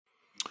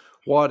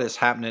What is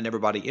happening,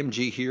 everybody?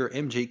 MG here.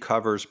 MG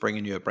Covers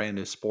bringing you a brand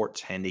new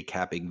sports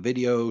handicapping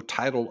video.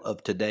 Title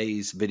of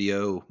today's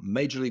video: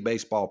 Major League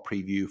Baseball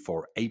preview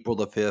for April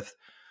the 5th,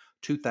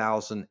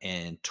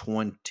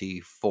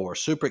 2024.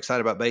 Super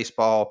excited about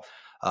baseball.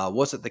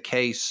 Wasn't the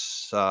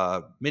case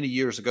many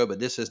years ago,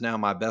 but this is now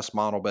my best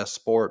model, best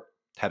sport.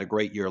 Had a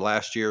great year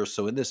last year.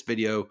 So in this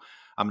video,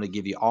 I'm going to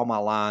give you all my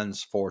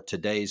lines for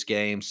today's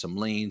game, some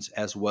leans,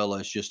 as well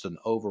as just an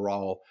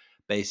overall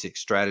basic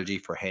strategy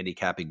for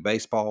handicapping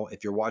baseball.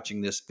 If you're watching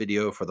this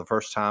video for the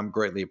first time,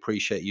 greatly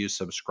appreciate you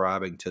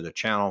subscribing to the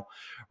channel.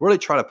 Really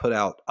try to put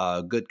out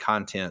good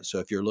content. So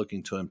if you're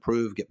looking to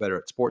improve, get better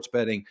at sports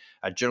betting,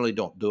 I generally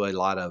don't do a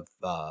lot of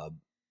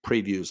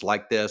previews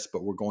like this,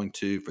 but we're going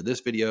to for this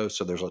video.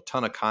 So there's a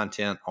ton of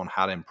content on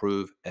how to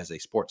improve as a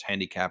sports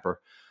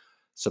handicapper.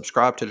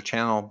 Subscribe to the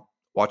channel.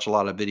 Watch a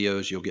lot of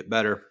videos. You'll get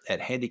better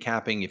at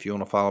handicapping. If you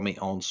want to follow me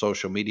on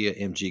social media,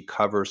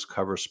 MGCovers,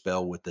 cover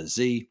spell with a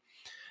Z.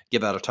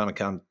 Give out a ton of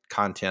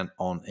content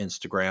on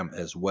Instagram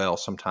as well.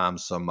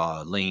 Sometimes some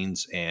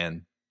leans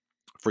and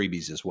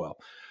freebies as well.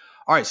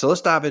 All right, so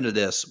let's dive into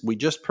this. We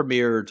just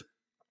premiered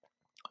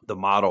the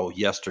model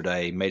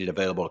yesterday, made it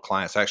available to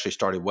clients. I actually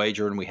started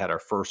wagering. We had our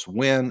first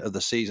win of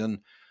the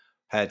season,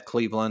 had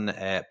Cleveland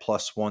at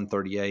plus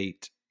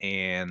 138,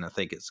 and I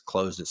think it's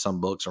closed at some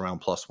books around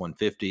plus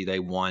 150. They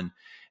won,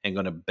 and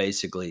going to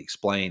basically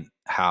explain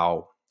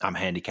how I'm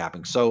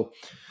handicapping. So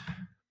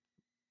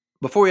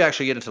before we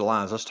actually get into the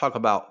lines, let's talk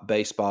about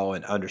baseball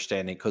and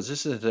understanding, because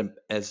this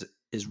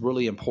is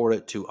really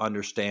important to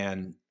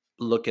understand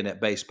looking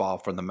at baseball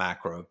from the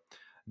macro.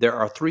 There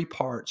are three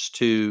parts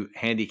to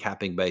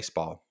handicapping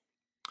baseball.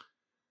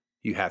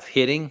 You have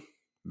hitting,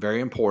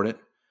 very important.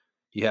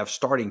 You have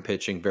starting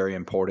pitching, very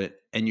important.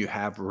 And you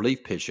have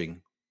relief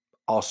pitching,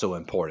 also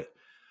important.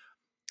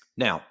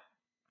 Now,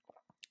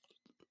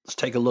 let's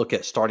take a look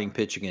at starting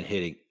pitching and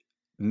hitting.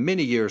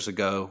 Many years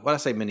ago, when I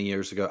say many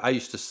years ago, I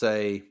used to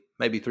say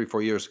maybe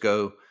 3-4 years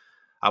ago,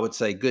 I would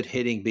say good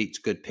hitting beats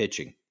good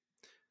pitching.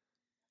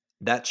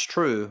 That's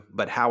true,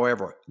 but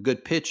however,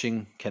 good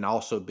pitching can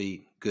also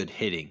be good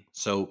hitting.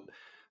 So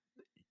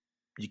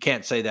you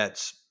can't say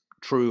that's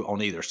true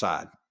on either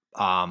side.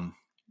 Um,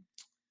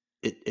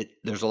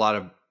 there's a lot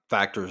of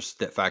factors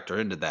that factor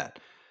into that.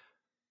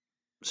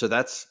 So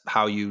that's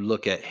how you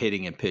look at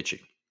hitting and pitching.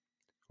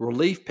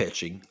 Relief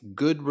pitching, a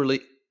good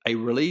bullpen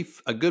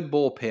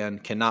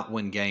cannot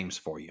win games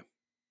for you.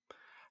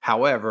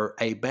 However,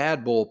 a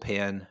bad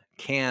bullpen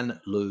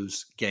can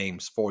lose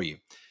games for you.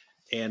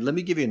 And let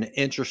me give you an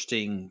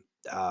interesting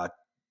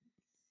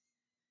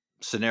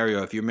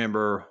scenario. If you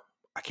remember,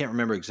 I can't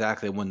remember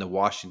exactly when the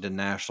Washington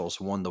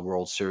Nationals won the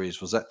World Series.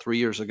 Was that 3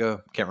 years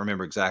ago? Can't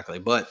remember exactly.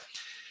 But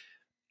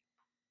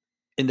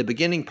in the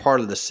beginning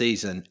part of the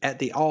season, at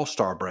the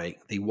All-Star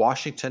break, the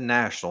Washington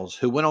Nationals,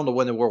 who went on to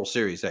win the World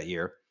Series that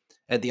year,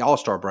 at the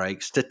All-Star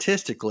break,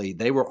 statistically,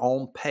 they were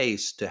on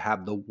pace to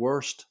have the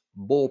worst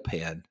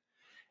bullpen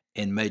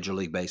in Major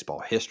League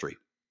Baseball history.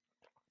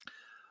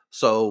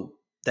 So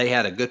they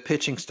had a good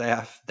pitching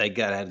staff. They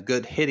had a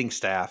good hitting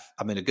staff.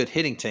 I mean, a good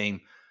hitting team,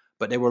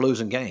 but they were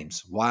losing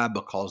games. Why?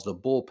 Because the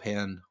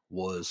bullpen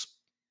was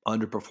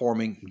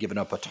underperforming, giving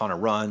up a ton of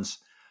runs.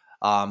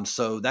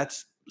 So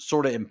that's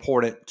sort of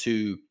important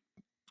to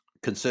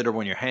consider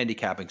when you're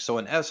handicapping. So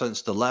in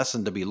essence, the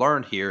lesson to be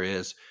learned here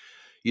is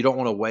you don't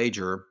want to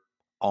wager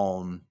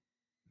on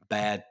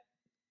bad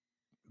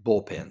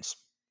bullpens.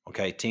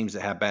 Okay, teams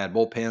that have bad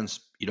bullpens,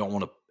 you don't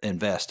want to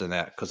invest in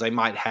that because they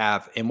might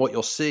have, and what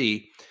you'll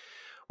see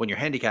when you're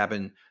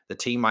handicapping, the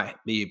team might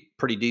be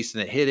pretty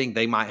decent at hitting.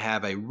 They might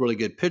have a really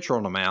good pitcher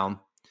on the mound.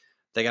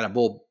 They got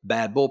a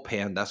bad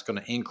bullpen. That's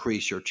going to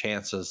increase your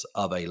chances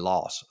of a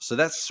loss. So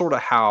that's sort of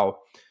how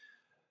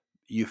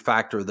you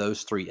factor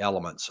those three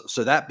elements.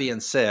 So that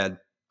being said,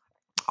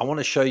 I want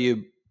to show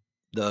you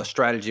the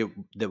strategy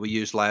that we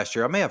used last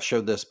year. I may have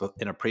showed this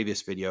in a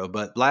previous video,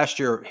 but last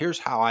year, here's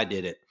how I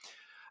did it.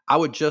 I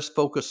would just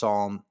focus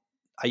on,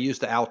 I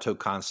used the Alto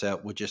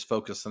concept, with just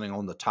focusing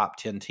on the top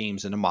 10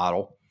 teams in the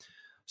model.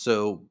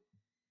 So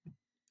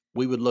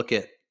we would look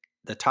at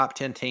the top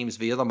 10 teams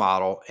via the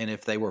model, and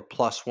if they were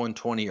plus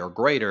 120 or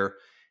greater,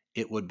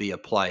 it would be a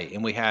play.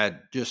 And we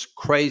had just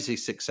crazy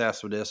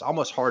success with this,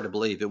 almost hard to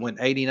believe. It went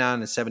 89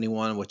 and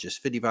 71, which is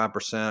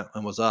 55%,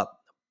 and was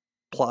up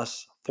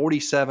plus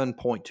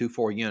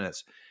 47.24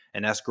 units.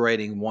 And that's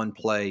grading one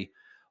play,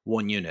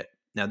 1 unit.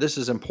 Now, this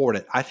is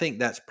important. I think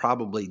that's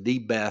probably the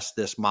best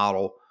this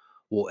model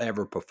will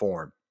ever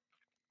perform.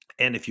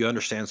 And if you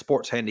understand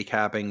sports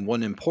handicapping,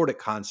 one important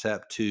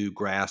concept to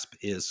grasp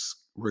is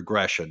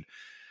regression.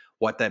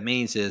 What that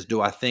means is, do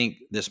I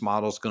think this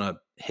model is going to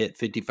hit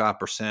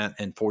 55%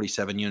 and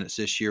 47 units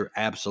this year?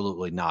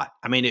 Absolutely not.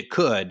 I mean, it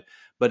could,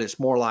 but it's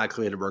more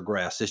likely to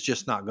regress. It's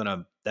just not going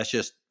to, that's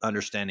just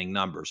understanding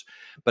numbers.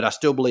 But I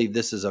still believe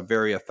this is a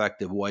very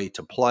effective way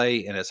to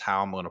play, and it's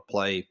how I'm going to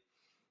play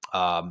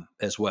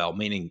as well.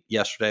 Meaning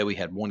yesterday we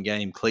had one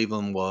game.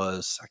 Cleveland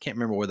was, I can't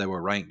remember where they were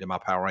ranked in my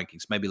power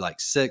rankings, maybe like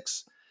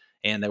 6,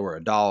 and they were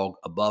a dog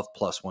above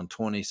plus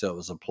 120. So it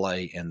was a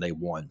play and they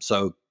won.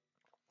 So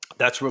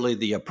That's really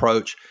the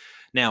approach.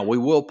 Now, we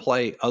will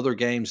play other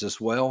games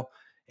as well,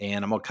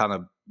 and I'm going to kind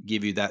of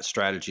give you that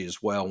strategy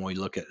as well when we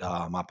look at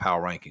my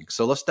power rankings.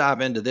 So let's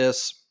dive into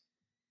this.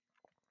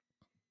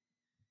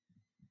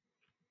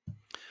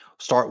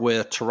 Start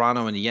with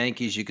Toronto and the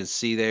Yankees. You can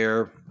see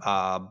there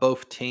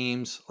both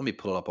teams. Let me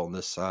pull it up on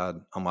this side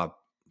on my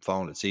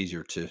phone. It's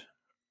easier to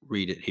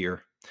read it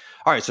here.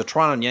 All right, so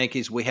Toronto and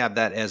Yankees, we have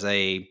that as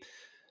a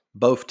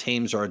both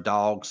teams are a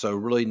dog, so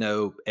really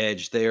no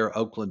edge there.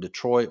 Oakland,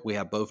 Detroit, we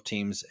have both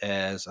teams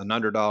as an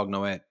underdog,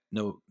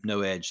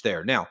 no edge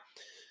there. Now,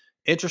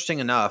 interesting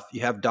enough,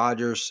 you have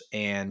Dodgers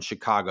and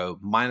Chicago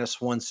minus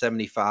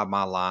 175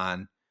 my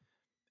line,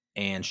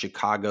 and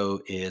Chicago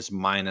is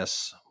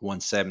minus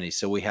 170.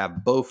 So we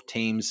have both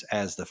teams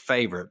as the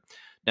favorite.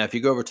 Now, if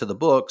you go over to the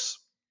books,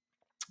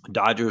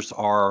 Dodgers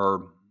are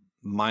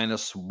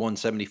minus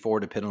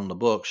 174 depending on the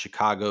book.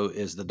 Chicago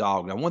is the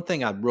dog. Now, one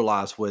thing I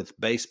realized with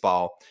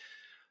baseball,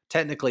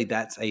 technically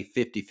that's a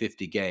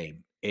 50-50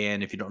 game.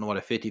 And if you don't know what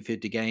a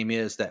 50-50 game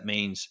is, that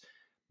means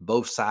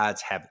both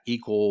sides have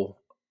equal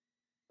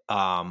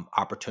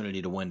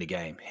opportunity to win the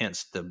game.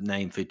 Hence the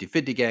name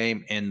 50-50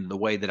 game. And the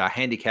way that I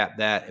handicap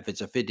that, if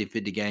it's a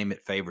 50-50 game,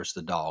 it favors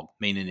the dog.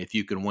 Meaning if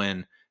you can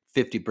win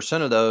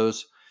 50% of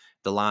those,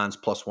 the line's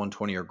plus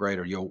 120 or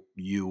greater,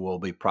 you will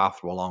be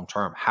profitable long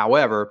term.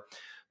 However,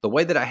 the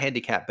way that I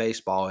handicap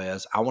baseball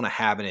is I want to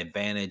have an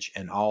advantage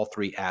in all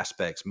three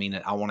aspects,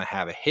 meaning I want to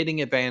have a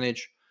hitting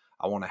advantage,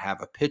 I want to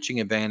have a pitching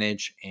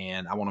advantage,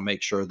 and I want to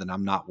make sure that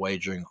I'm not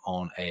wagering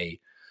on a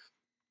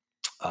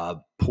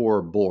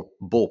poor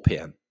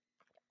bullpen.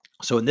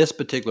 So in this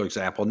particular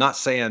example, not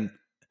saying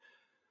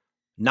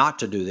not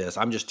to do this,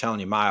 I'm just telling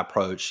you my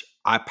approach.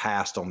 I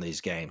passed on these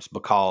games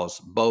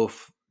because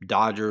both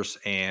Dodgers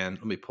and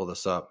let me pull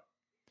this up.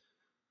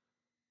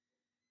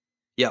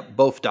 Yep,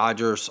 both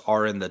Dodgers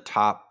are in the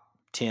top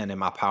 10 in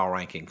my power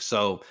ranking.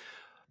 So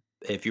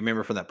if you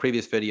remember from that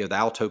previous video, the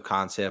Alto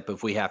concept,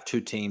 if we have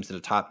two teams in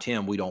the top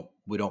 10, we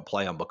don't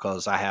play them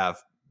because I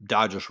have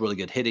Dodgers really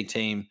good hitting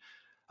team,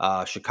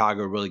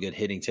 Chicago really good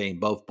hitting team,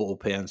 both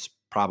bullpens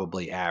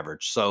probably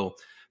average. So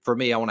for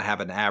me, I want to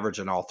have an average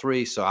in all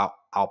three, so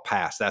I'll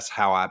pass. That's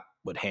how I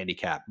would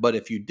handicap. But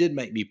if you did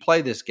make me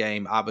play this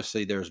game,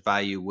 obviously there's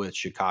value with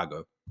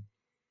Chicago.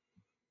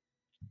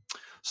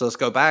 So let's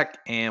go back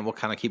and we'll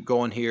kind of keep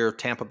going here.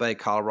 Tampa Bay,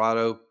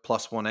 Colorado,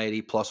 plus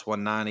 180, plus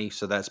 190.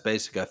 So that's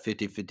basically a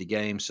 50-50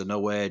 game, so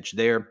no edge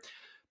there.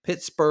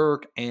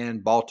 Pittsburgh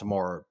and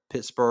Baltimore.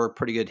 Pittsburgh,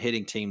 pretty good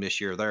hitting team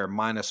this year. They're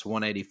minus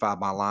 185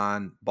 my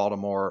line.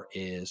 Baltimore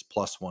is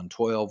plus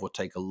 112. We'll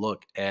take a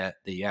look at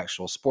the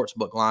actual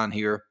sportsbook line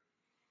here.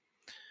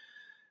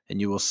 And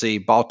you will see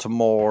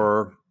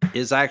Baltimore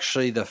is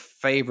actually the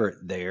favorite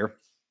there,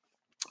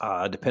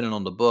 depending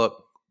on the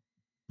book.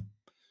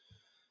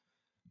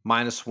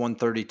 Minus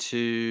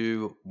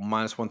 132,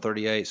 minus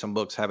 138. Some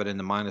books have it in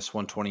the minus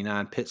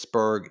 129.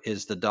 Pittsburgh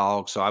is the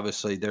dog. So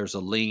obviously there's a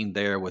lean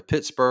there with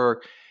Pittsburgh.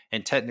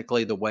 And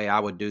technically the way I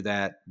would do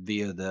that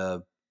via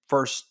the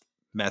first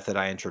method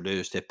I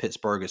introduced, if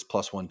Pittsburgh is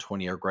plus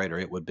 120 or greater,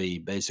 it would be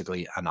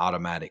basically an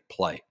automatic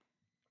play.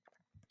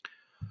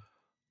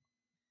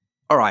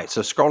 All right,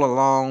 so scrolling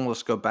along,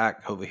 let's go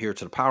back over here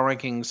to the power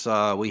rankings.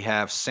 We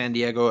have San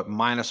Diego at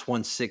minus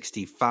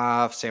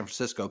 165, San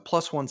Francisco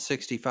plus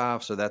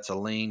 165, so that's a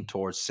lean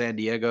towards San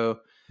Diego,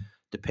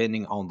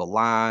 depending on the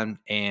line,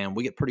 and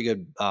we get pretty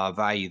good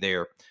value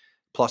there,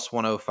 plus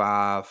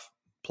 105,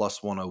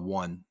 plus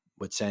 101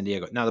 with San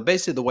Diego. Now,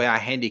 basically the way I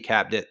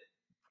handicapped it,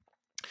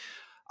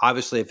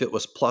 obviously if it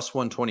was plus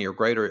 120 or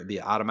greater, it'd be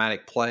an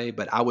automatic play,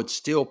 but I would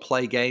still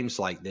play games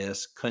like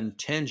this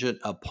contingent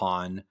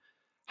upon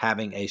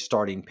having a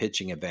starting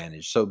pitching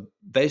advantage. So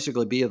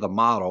basically via the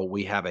model,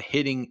 we have a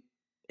hitting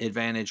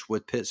advantage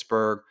with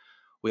Pittsburgh.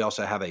 We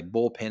also have a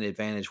bullpen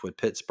advantage with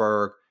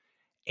Pittsburgh.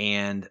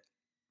 And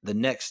the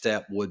next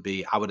step would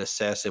be I would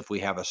assess if we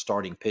have a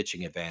starting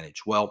pitching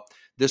advantage. Well,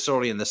 this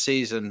early in the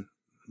season,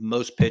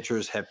 most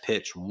pitchers have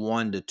pitched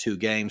 1 to 2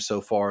 games so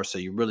far. So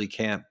you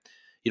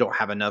don't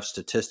have enough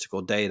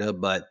statistical data,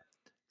 but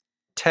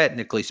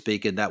technically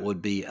speaking, that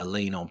would be a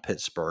lean on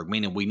Pittsburgh,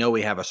 meaning we know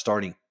we have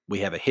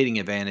a hitting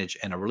advantage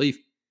and a relief,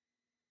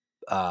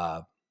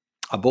 a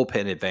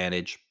bullpen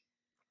advantage.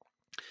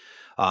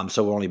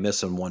 So we're only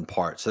missing one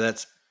part. So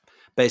that's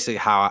basically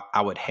how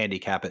I would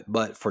handicap it.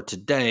 But for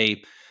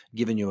today,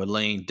 giving you a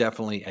lean,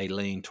 definitely a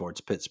lean towards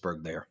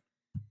Pittsburgh there.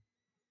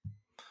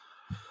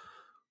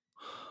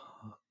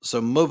 So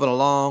moving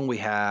along, we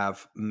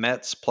have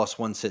Mets plus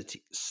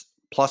 160,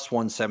 plus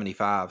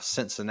 175,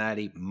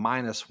 Cincinnati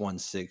minus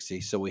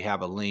 160. So we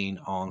have a lean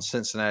on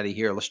Cincinnati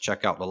here. Let's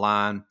check out the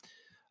line.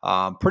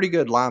 Pretty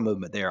good line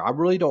movement there. I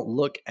really don't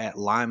look at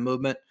line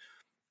movement.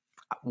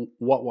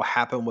 What will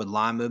happen with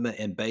line movement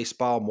in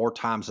baseball more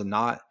times than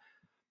not,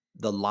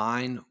 the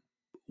line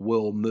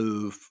will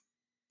move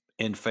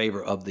in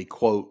favor of the,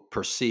 quote,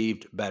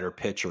 perceived better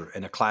pitcher.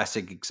 And a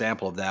classic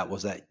example of that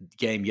was that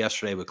game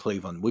yesterday with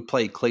Cleveland. We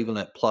played Cleveland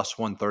at plus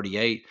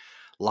 138.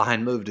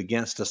 Line moved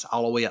against us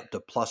all the way up to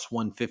plus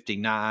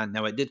 159.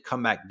 Now, it did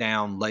come back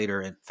down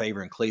later in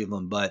favoring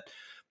Cleveland, but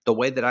the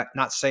way that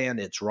not saying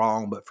it's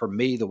wrong, but for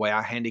me, the way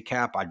I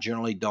handicap, I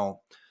generally don't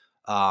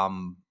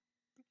um,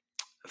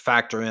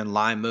 factor in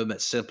line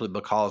movement simply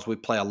because we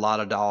play a lot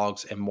of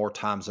dogs, and more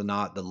times than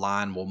not, the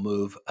line will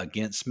move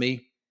against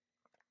me.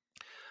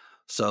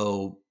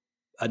 So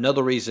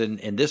another reason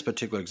in this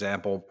particular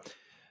example,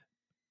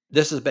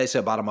 this is basically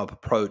a bottom up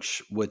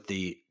approach with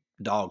the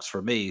dogs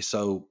for me.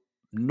 So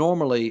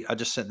normally, I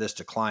just sent this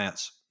to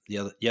clients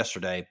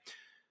yesterday.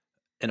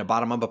 In a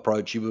bottom up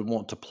approach, you would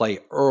want to play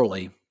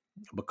early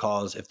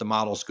because if the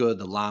model's good,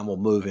 the line will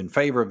move in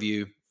favor of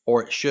you,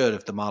 or it should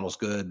if the model's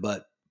good.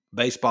 But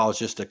baseball is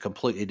just a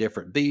completely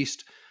different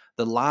beast.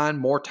 The line,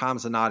 more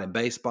times than not in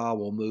baseball,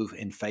 will move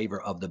in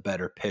favor of the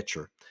better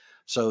pitcher.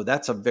 So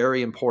that's a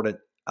very important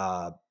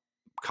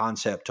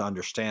concept to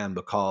understand,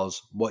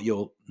 because what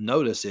you'll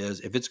notice is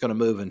if it's going to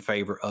move in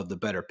favor of the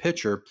better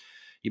pitcher,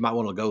 you might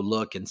want to go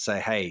look and say,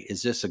 hey,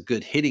 is this a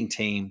good hitting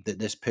team that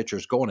this pitcher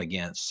is going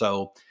against?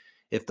 So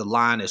if the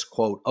line is,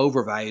 quote,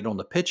 overvalued on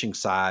the pitching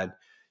side,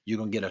 you're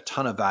going to get a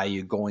ton of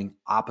value going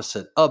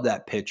opposite of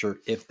that pitcher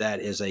if that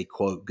is a,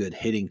 quote, good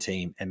hitting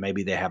team, and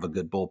maybe they have a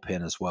good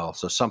bullpen as well.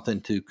 So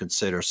something to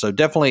consider. So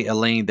definitely a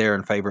lean there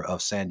in favor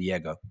of San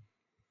Diego.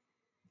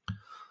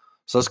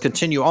 So let's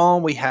continue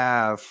on. We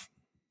have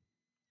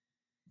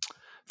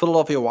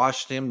Philadelphia,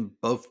 Washington,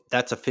 both.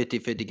 That's a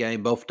 50-50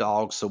 game, both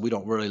dogs, so we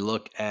don't really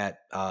look at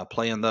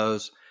playing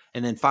those.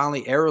 And then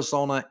finally,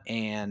 Arizona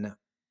and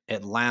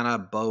Atlanta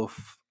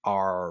both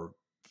are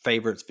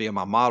favorites via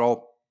my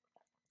model.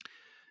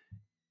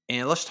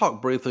 And let's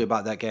talk briefly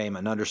about that game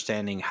and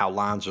understanding how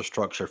lines are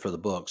structured for the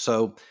book.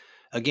 So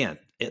again,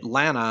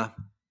 Atlanta,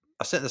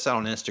 I sent this out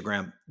on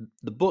Instagram.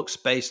 The book's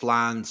based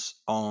lines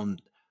on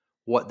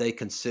what they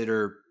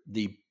consider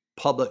the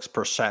public's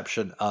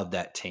perception of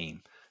that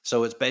team.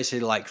 So it's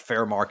basically like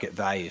fair market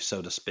value,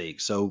 so to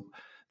speak. So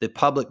the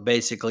public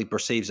basically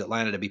perceives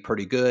Atlanta to be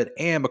pretty good.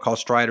 And because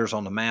Strider's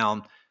on the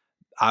mound,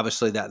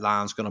 obviously that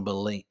line's going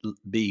to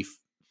be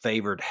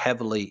favored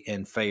heavily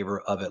in favor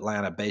of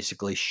Atlanta,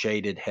 basically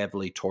shaded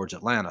heavily towards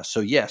Atlanta.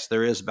 So yes,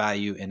 there is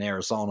value in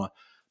Arizona,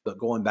 but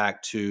going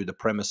back to the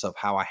premise of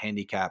how I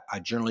handicap, I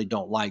generally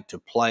don't like to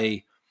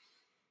play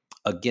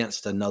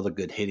against another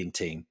good hitting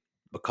team,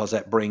 because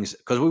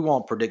we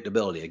want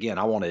predictability. Again,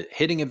 I want a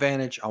hitting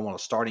advantage, I want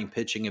a starting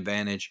pitching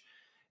advantage,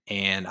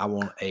 and I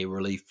want a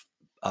relief,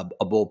 a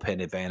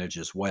bullpen advantage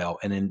as well.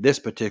 And in this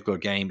particular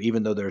game,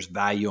 even though there's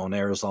value on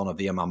Arizona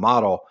via my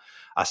model,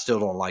 I still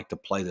don't like to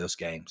play those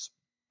games.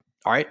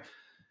 All right.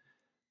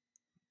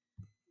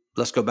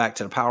 Let's go back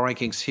to the power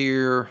rankings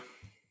here.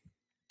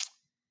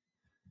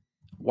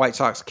 White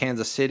Sox,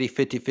 Kansas City,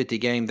 50-50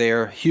 game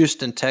there.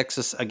 Houston,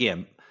 Texas.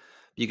 Again,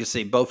 you can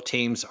see both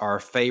teams are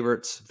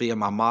favorites via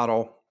my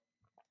model.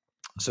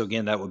 So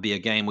again, that would be a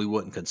game we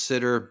wouldn't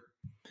consider,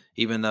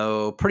 even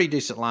though pretty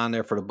decent line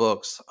there for the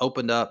books.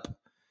 Opened up,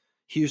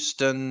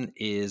 Houston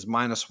is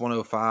minus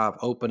 105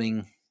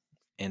 opening,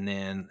 and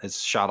then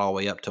it's shot all the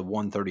way up to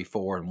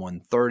 134 and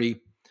 130.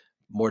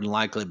 More than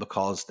likely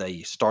because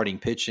the starting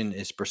pitching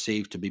is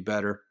perceived to be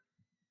better.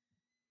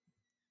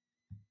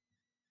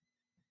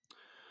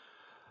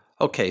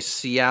 Okay,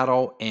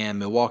 Seattle and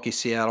Milwaukee.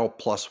 Seattle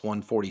plus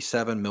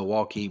 147,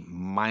 Milwaukee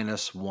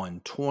minus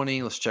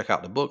 120. Let's check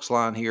out the books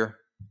line here.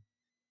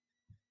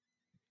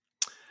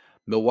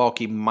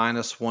 Milwaukee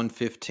minus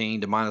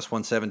 115 to minus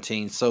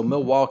 117. So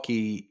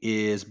Milwaukee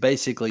is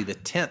basically the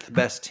 10th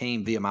best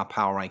team via my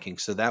power ranking.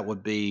 So that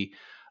would be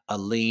a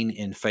lean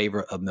in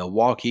favor of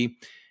Milwaukee.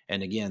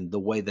 And again, the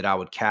way that I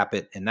would cap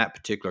it in that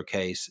particular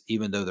case,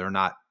 even though they're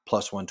not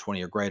plus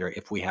 120 or greater,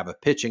 if we have a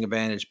pitching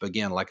advantage. But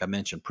again, like I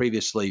mentioned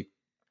previously,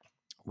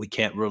 we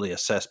can't really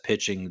assess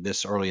pitching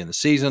this early in the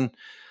season,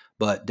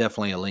 but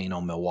definitely a lean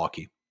on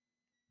Milwaukee.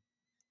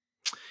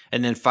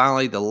 And then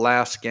finally, the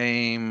last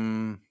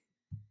game,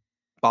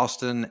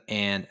 Boston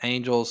and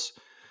Angels.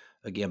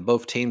 Again,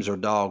 both teams are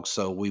dogs,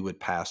 so we would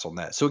pass on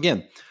that. So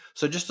again,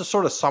 just to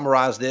sort of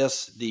summarize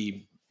this,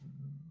 the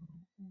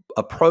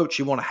approach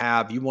you want to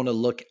have, you want to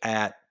look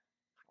at,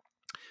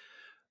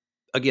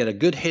 again, a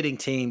good hitting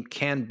team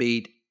can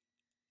beat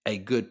a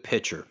good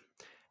pitcher,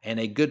 and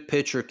a good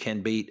pitcher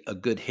can beat a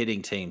good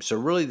hitting team. So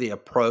really the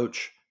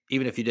approach,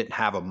 even if you didn't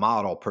have a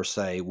model per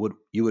se,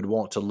 you would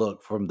want to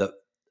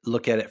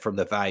look at it from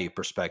the value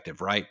perspective,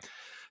 right?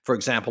 For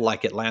example,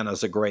 like Atlanta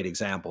is a great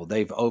example.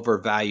 They've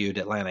overvalued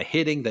Atlanta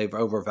hitting. They've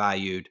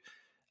overvalued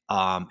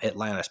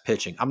Atlanta's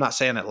pitching. I'm not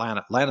saying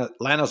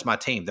Atlanta's my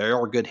team. They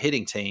are a good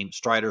hitting team.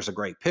 Strider's a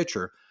great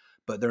pitcher,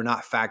 but they're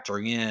not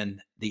factoring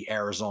in the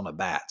Arizona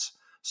bats.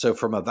 So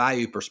from a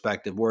value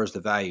perspective, where's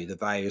the value? The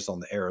value is on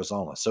the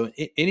Arizona. So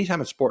anytime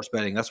in sports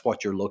betting, that's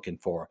what you're looking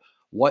for.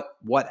 What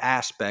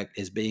aspect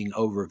is being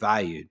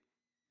overvalued,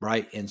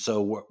 right? And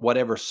so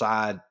whatever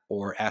side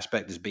or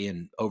aspect is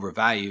being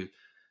overvalued,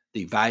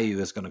 the value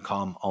is going to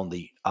come on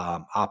the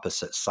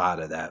opposite side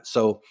of that.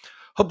 So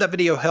hope that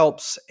video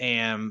helps,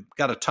 and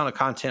got a ton of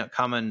content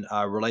coming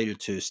related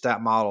to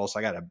stat models.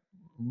 I got a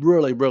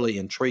really, really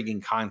intriguing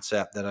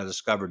concept that I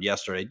discovered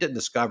yesterday. Didn't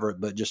discover it,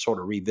 but just sort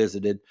of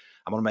revisited.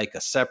 I'm going to make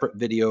a separate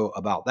video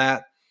about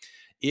that.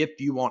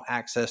 If you want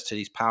access to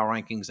these power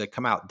rankings, they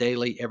come out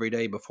daily, every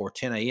day before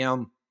 10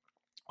 a.m.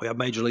 We have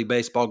Major League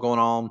Baseball going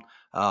on.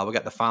 We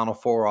got the Final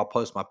Four. I'll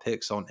post my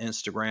picks on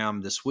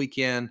Instagram this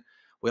weekend.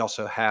 We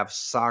also have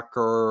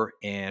soccer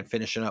and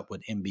finishing up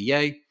with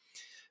NBA.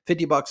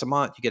 $50 a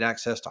month, you get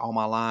access to all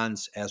my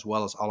lines as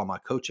well as all of my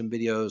coaching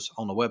videos.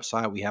 On the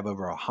website, we have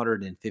over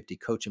 150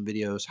 coaching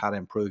videos, how to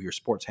improve your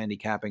sports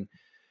handicapping.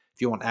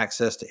 If you want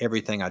access to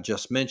everything I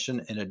just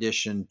mentioned, in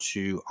addition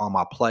to all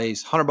my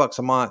plays, $100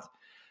 a month.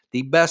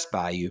 The best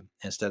value,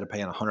 instead of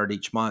paying $100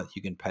 each month,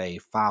 you can pay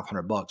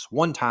 $500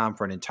 one time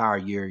for an entire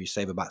year. You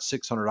save about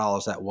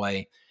 $600 that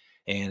way.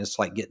 And it's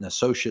like getting an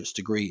associate's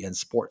degree in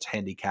sports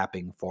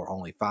handicapping for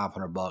only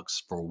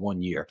 $500 for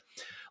 1 year.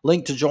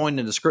 Link to join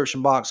in the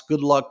description box.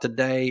 Good luck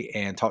today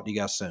and talk to you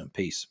guys soon.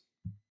 Peace.